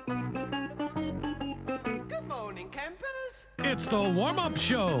 It's the warm-up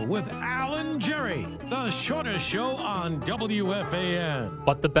show with Al and Jerry, the shortest show on WFAN.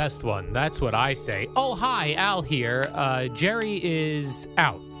 But the best one. That's what I say. Oh, hi, Al here. Jerry is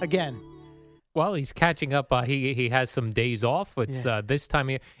out. Again. Well, he's catching up. He has some days off. It's this time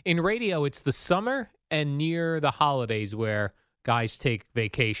of year. In radio, it's the summer and near the holidays where guys take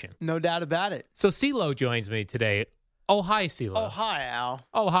vacation. No doubt about it. So CeeLo joins me today. Oh, hi, CeeLo. Oh, hi, Al.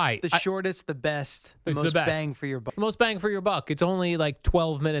 Oh, hi. The shortest, the best, the It's the most best. bang for your buck. Most bang for your buck. It's only like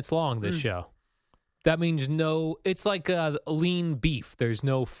 12 minutes long, this show. That means it's like lean beef. There's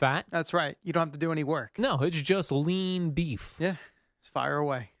no fat. That's right. You don't have to do any work. No, it's just lean beef. Yeah. Just fire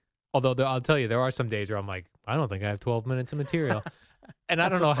away. Although I'll tell you, there are some days where I'm like, I don't think I have 12 minutes of material. And I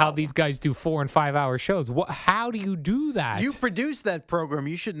don't know how these guys do 4 and 5 hour shows. How do you do that? You produced that program.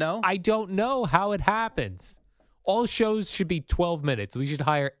 You should know. I don't know how it happens. All shows should be 12 minutes. We should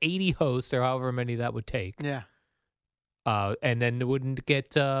hire 80 hosts or however many that would take. Yeah. And then it wouldn't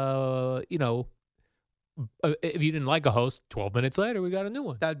get, if you didn't like a host, 12 minutes later, we got a new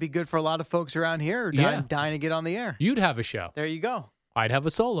one. That'd be good for a lot of folks around here who are dying to get on the air. You'd have a show. There you go. I'd have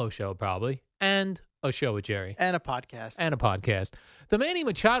a solo show probably. And a show with Jerry. And a podcast. The Manny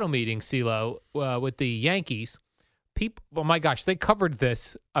Machado meeting, CeeLo, with the Yankees, oh my gosh, they covered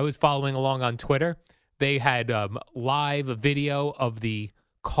this. I was following along on Twitter. They had live video of the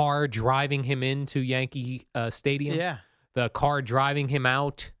car driving him into Yankee Stadium. Yeah. The car driving him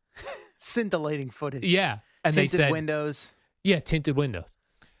out. Scintillating footage. Yeah. And tinted they said, windows. Yeah, tinted windows.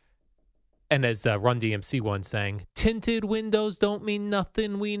 And as Run DMC once sang, tinted windows don't mean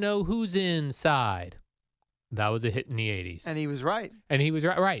nothing. We know who's inside. That was a hit in the 80s. And he was right.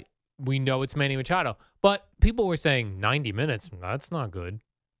 Right. We know it's Manny Machado. But people were saying 90 minutes. That's not good.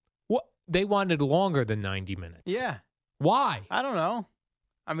 What? They wanted longer than 90 minutes. Yeah. Why? I don't know.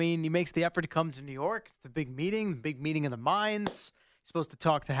 I mean, he makes the effort to come to New York. It's the big meeting of the minds. He's supposed to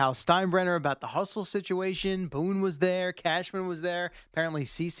talk to Hal Steinbrenner about the hustle situation. Boone was there. Cashman was there. Apparently,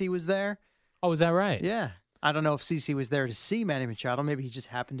 CeCe was there. Oh, is that right? Yeah. I don't know if CeCe was there to see Manny Machado. Maybe he just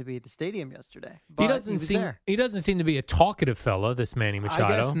happened to be at the stadium yesterday. He But doesn't was seem. there. He doesn't seem to be a talkative fella. This Manny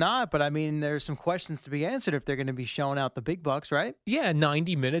Machado. I guess not. But I mean, there's some questions to be answered if they're going to be showing out the big bucks, right? Yeah,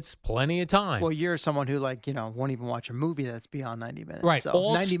 90 minutes, plenty of time. Well, you're someone who won't even watch a movie that's beyond 90 minutes. Right.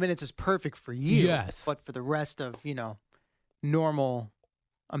 So 90 minutes is perfect for you. Yes. But for the rest of normal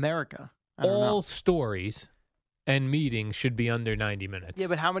America, I don't know. All stories and meetings should be under 90 minutes. Yeah,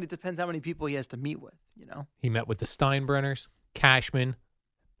 but depends how many people he has to meet with, He met with the Steinbrenners, Cashman,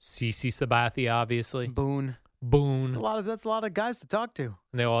 CeCe Sabathia, obviously. Boone. That's a lot of guys to talk to.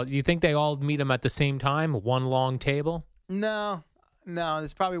 And you think they all meet him at the same time, one long table? No,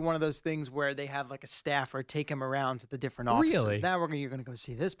 it's probably one of those things where they have like a staffer take him around to the different offices. Really? Now you're going to go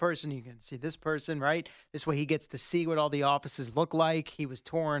see this person, you're going to see this person, right? This way he gets to see what all the offices look like. He was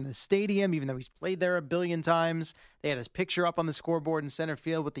touring the stadium, even though he's played there a billion times. They had his picture up on the scoreboard in center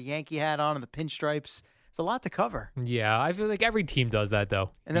field with the Yankee hat on and the pinstripes. It's a lot to cover. Yeah, I feel like every team does that, though.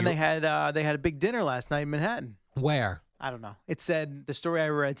 And then they had a big dinner last night in Manhattan. Where? I don't know. It said, the story I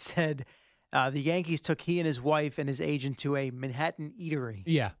read said, the Yankees took he and his wife and his agent to a Manhattan eatery.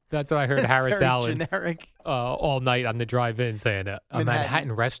 Yeah, that's what I heard Harris Very Allen generic. all night on the drive-in saying a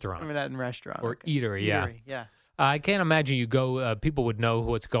Manhattan restaurant. A Manhattan restaurant. Or okay. eatery, yeah. Yes. I can't imagine you go, people would know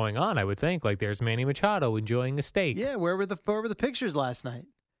what's going on, I would think. Like there's Manny Machado enjoying a steak. Yeah, where were the pictures last night?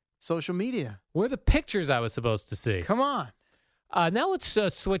 Social media. Where are the pictures I was supposed to see? Come on. Now let's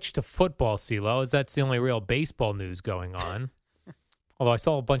switch to football, CeeLo, as that's the only real baseball news going on. Although I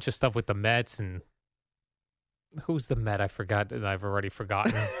saw a bunch of stuff with the Mets and who's the Met? I forgot that I've already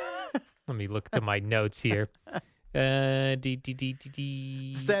forgotten. Let me look at my notes here.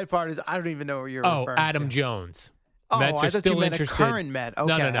 The sad part is I don't even know what you're referring to. Adam Jones. Oh, Mets I are thought still you meant interested. a current Met.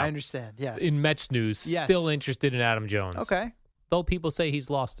 Okay, No. I understand. Yes. In Mets news, Yes. still interested in Adam Jones. Okay. Though people say he's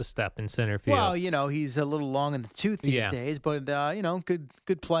lost a step in center field. Well, he's a little long in the tooth these days, but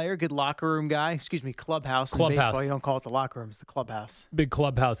good player, good locker room guy. Excuse me, clubhouse. In baseball, you don't call it the locker room; it's the clubhouse. Big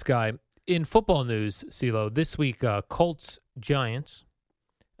clubhouse guy. In football news, CeeLo, this week, Colts, Giants,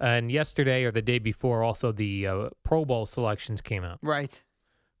 and yesterday or the day before, also the Pro Bowl selections came out. Right.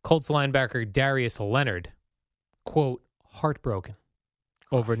 Colts linebacker Darius Leonard, quote, heartbroken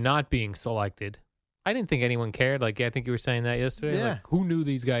over not being selected. I didn't think anyone cared. I think you were saying that yesterday. Yeah. Who knew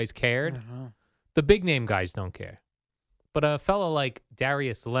these guys cared? I don't know. The big name guys don't care. But a fellow like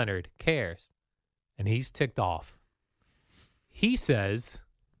Darius Leonard cares. And he's ticked off. He says,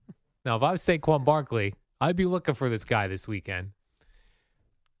 now if I was Saquon Barkley, I'd be looking for this guy this weekend.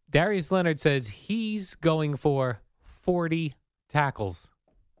 Darius Leonard says he's going for 40 tackles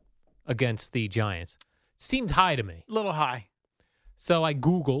against the Giants. Seemed high to me. Little high. So I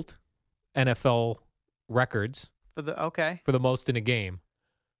Googled NFL records For the most in a game.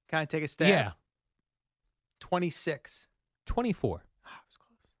 Can I take a stab? Yeah. 26. 24. Ah, it was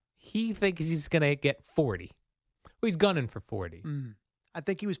close. He thinks he's going to get 40. Well, he's gunning for 40. I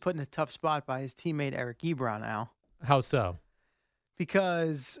think he was put in a tough spot by his teammate Eric Ebron, Al. How so?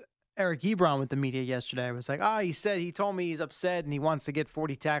 Because Eric Ebron with the media yesterday was like, he told me he's upset and he wants to get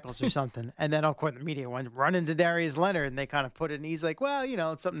 40 tackles or something. And then, of course, the media went running to Darius Leonard and they kind of put it, and he's like, well,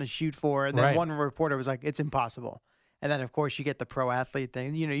 it's something to shoot for. And then Right. one reporter was like, it's impossible. And then, of course, you get the pro athlete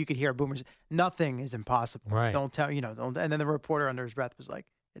thing. You could hear boomers, nothing is impossible. Right. Don't tell, don't. And then the reporter under his breath was like,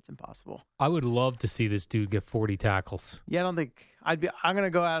 it's impossible. I would love to see this dude get 40 tackles. Yeah, I don't think I'm going to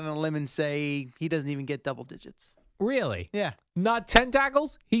go out on a limb and say he doesn't even get double digits. Really? Yeah. Not 10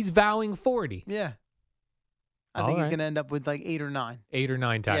 tackles? He's vowing 40. Yeah. I All think he's right. going to end up with like 8 or 9. 8 or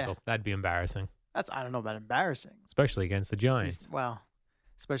 9 Yeah. tackles. That'd be embarrassing, I don't know about embarrassing. especially against the Giants. Well,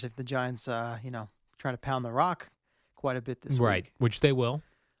 especially if the Giants, try to pound the rock quite a bit this Right, week. which they will.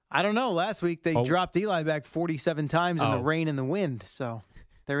 I don't know. Last week they dropped Eli back 47 times in the Oh. rain and the wind. So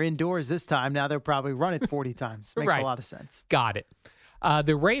they're indoors this time. Now they'll probably run it 40 times. Makes Right. a lot of sense. Got it.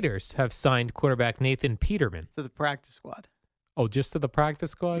 The Raiders have signed quarterback Nathan Peterman. To the practice squad. Oh, just to the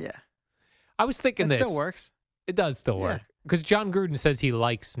practice squad? Yeah. I was thinking It this. still works. It does still Yeah. work. Because John Gruden says he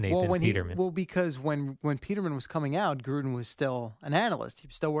likes Nathan Peterman. Because when Peterman was coming out, Gruden was still an analyst. He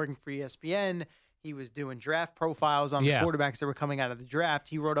was still working for ESPN. He was doing draft profiles on the quarterbacks that were coming out of the draft.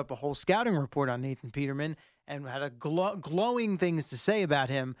 He wrote up a whole scouting report on Nathan Peterman and had a glowing things to say about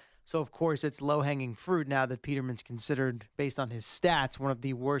him. So, of course, it's low-hanging fruit now that Peterman's considered, based on his stats, one of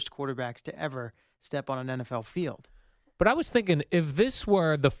the worst quarterbacks to ever step on an NFL field. But I was thinking, if this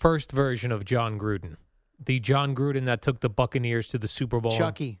were the first version of John Gruden, the John Gruden that took the Buccaneers to the Super Bowl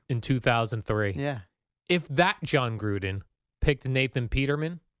Chucky. in 2003, Yeah. if that John Gruden picked Nathan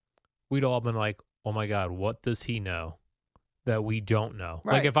Peterman, we'd all been like, oh my God, what does he know that we don't know?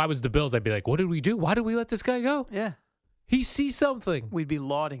 Right. Like if I was the Bills, I'd be like, what did we do? Why did we let this guy go? Yeah. He sees something. We'd be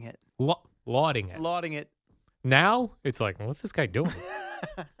lauding it. Lauding it. Lauding it. Now it's like, what's this guy doing?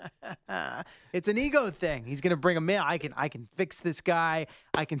 It's an ego thing. He's going to bring him in. I can fix this guy.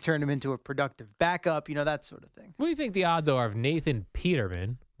 I can turn him into a productive backup, that sort of thing. What do you think the odds are of Nathan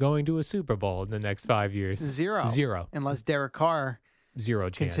Peterman going to a Super Bowl in the next 5 years? Zero. Unless Derek Carr Zero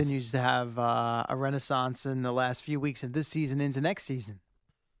chance. continues to have a renaissance in the last few weeks of this season into next season.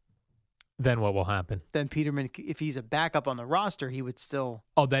 Then what will happen? Then Peterman, if he's a backup on the roster, he would still.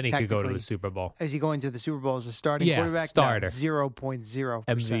 Oh, then he could go to technically- the Super Bowl. Is he going to the Super Bowl as a starting Yeah, quarterback? starter. No, 0.0%.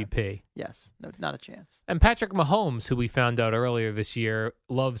 MVP. Yes. No, not a chance. And Patrick Mahomes, who we found out earlier this year,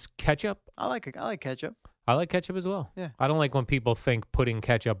 loves ketchup. I like ketchup. I like ketchup as well. Yeah. I don't like when people think putting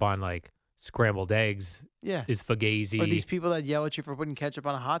ketchup on like scrambled eggs Yeah. is fugazi. Or these people that yell at you for putting ketchup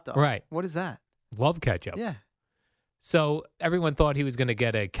on a hot dog. Right. What is that? Love ketchup. Yeah. So everyone thought he was going to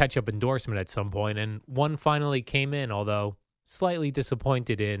get a ketchup endorsement at some point, and one finally came in, although slightly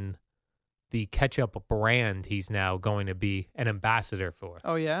disappointed in the ketchup brand he's now going to be an ambassador for.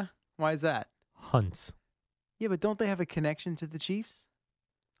 Oh, yeah? Why is that? Hunt's. Yeah, but don't they have a connection to the Chiefs?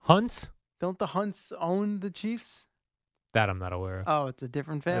 Hunt's? Don't the Hunts own the Chiefs? That I'm not aware of. Oh, it's a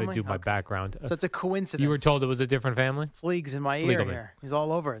different I family? gotta do my Okay. background. So it's a coincidence. You were told it was a different family? Fleeg's in my ear Legally. here. He's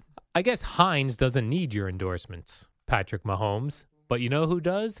all over it. I guess Heinz doesn't need your endorsements, Patrick Mahomes. But you know who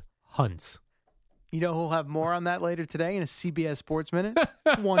does? Hunt's. You know who'll have more on that later today in a CBS Sports Minute?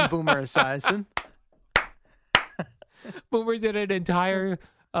 One Boomer Esiason. Boomer did an entire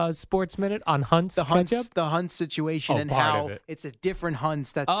Sports Minute on Hunt's ketchup? The Hunt's situation and part how of it. it's a different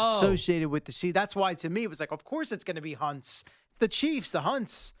Hunt's that's associated with the Chiefs. That's why to me it was like, of course it's going to be Hunt's. It's the Chiefs, the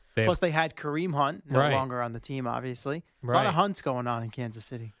Hunts. Plus they had Kareem Hunt, no longer on the team, obviously. A lot of Hunts going on in Kansas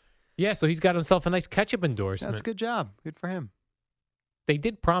City. Yeah, so he's got himself a nice ketchup endorsement. That's a good job. Good for him. They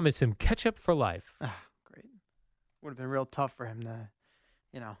did promise him ketchup for life. Great. Would have been real tough for him to,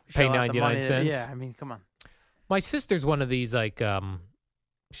 pay shell out the 99 money cents. Yeah, I mean, come on. My sister's one of these, like,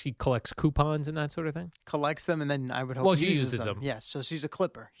 she collects coupons and that sort of thing. Collects them, and then I would hope she uses uses them. Yes, so she's a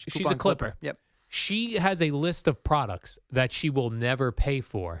clipper. She's a clipper. Yep. She has a list of products that she will never pay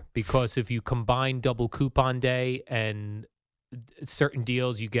for because if you combine double coupon day and certain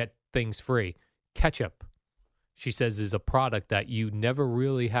deals, you get things free. Ketchup, she says, is a product that you never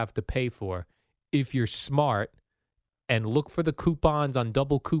really have to pay for if you're smart and look for the coupons on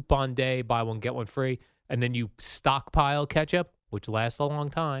double coupon day, buy one, get one free, and then you stockpile ketchup, which lasts a long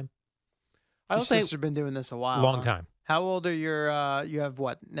time. Your sister's been doing this a while. Long time. How old are your, you have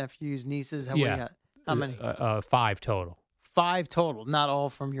what, nephews, nieces? How many? 5 total. 5 total, not all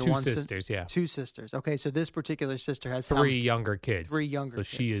from your 2 one sisters, yeah. 2 sisters. Okay, so this particular sister has 3 younger kids. 3 younger kids.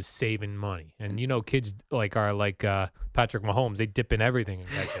 So she is saving money. And kids are like Patrick Mahomes. They dip in everything in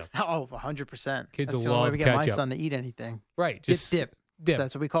ketchup. 100%. Kids That's will the only way love we get my ketchup. son to eat anything. Right. Dip, Just dip. dip. So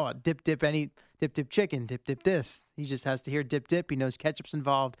that's what we call it. Dip chicken, dip this. He just has to hear dip. He knows ketchup's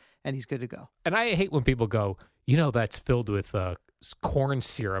involved, and he's good to go. And I hate when people go, that's filled with corn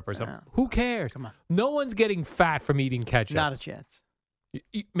syrup or something. Who cares? Come on. No one's getting fat from eating ketchup. Not a chance.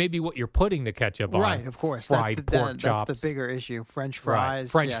 Maybe what you're putting the ketchup on. Right, of course. Fried pork chops. That's the bigger issue. French fries.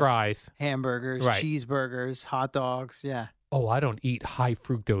 French yes. fries. Hamburgers, Right. cheeseburgers, hot dogs. Yeah. Oh, I don't eat high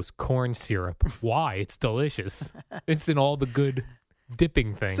fructose corn syrup. Why? It's delicious. It's in all the good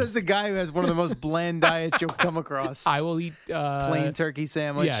dipping things. Says the guy who has one of the most bland diets you'll come across. I will eat plain turkey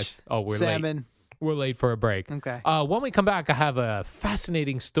sandwich. Yes. Oh, we're salmon. late. We're late for a break. Okay. When we come back, I have a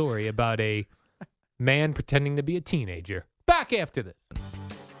fascinating story about a man pretending to be a teenager. Back after this.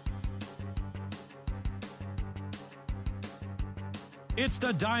 It's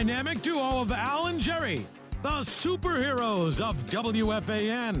the dynamic duo of Al and Jerry, the superheroes of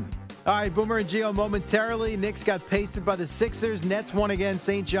WFAN. All right, Boomer and Gio momentarily. Knicks got pasted by the Sixers. Nets won again.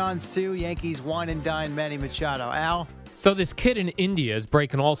 St. John's 2. Yankees wine and dine Manny Machado. Al? So this kid in India is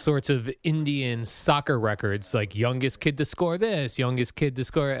breaking all sorts of Indian soccer records, like youngest kid to score this, youngest kid to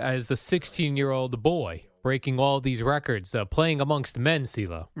score as a 16-year-old boy, breaking all these records, playing amongst men,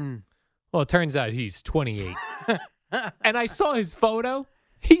 CeeLo. Well, it turns out he's 28. And I saw his photo.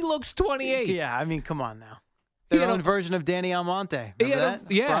 He looks 28. Yeah, I mean, come on now. Their own version of Danny Almonte. Remember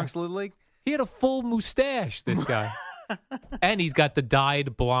that? Bronx Little League? He had a full mustache, this guy. And he's got the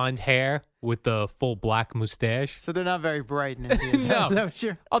dyed blonde hair with the full black mustache. So they're not very bright in India. No. Is that what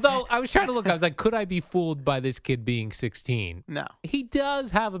you're... Although I was trying to look, I was like, could I be fooled by this kid being 16? No. He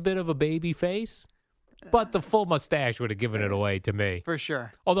does have a bit of a baby face, but the full mustache would have given it away to me. For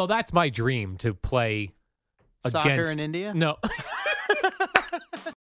sure. Although that's my dream, to play Soccer against... in India? No.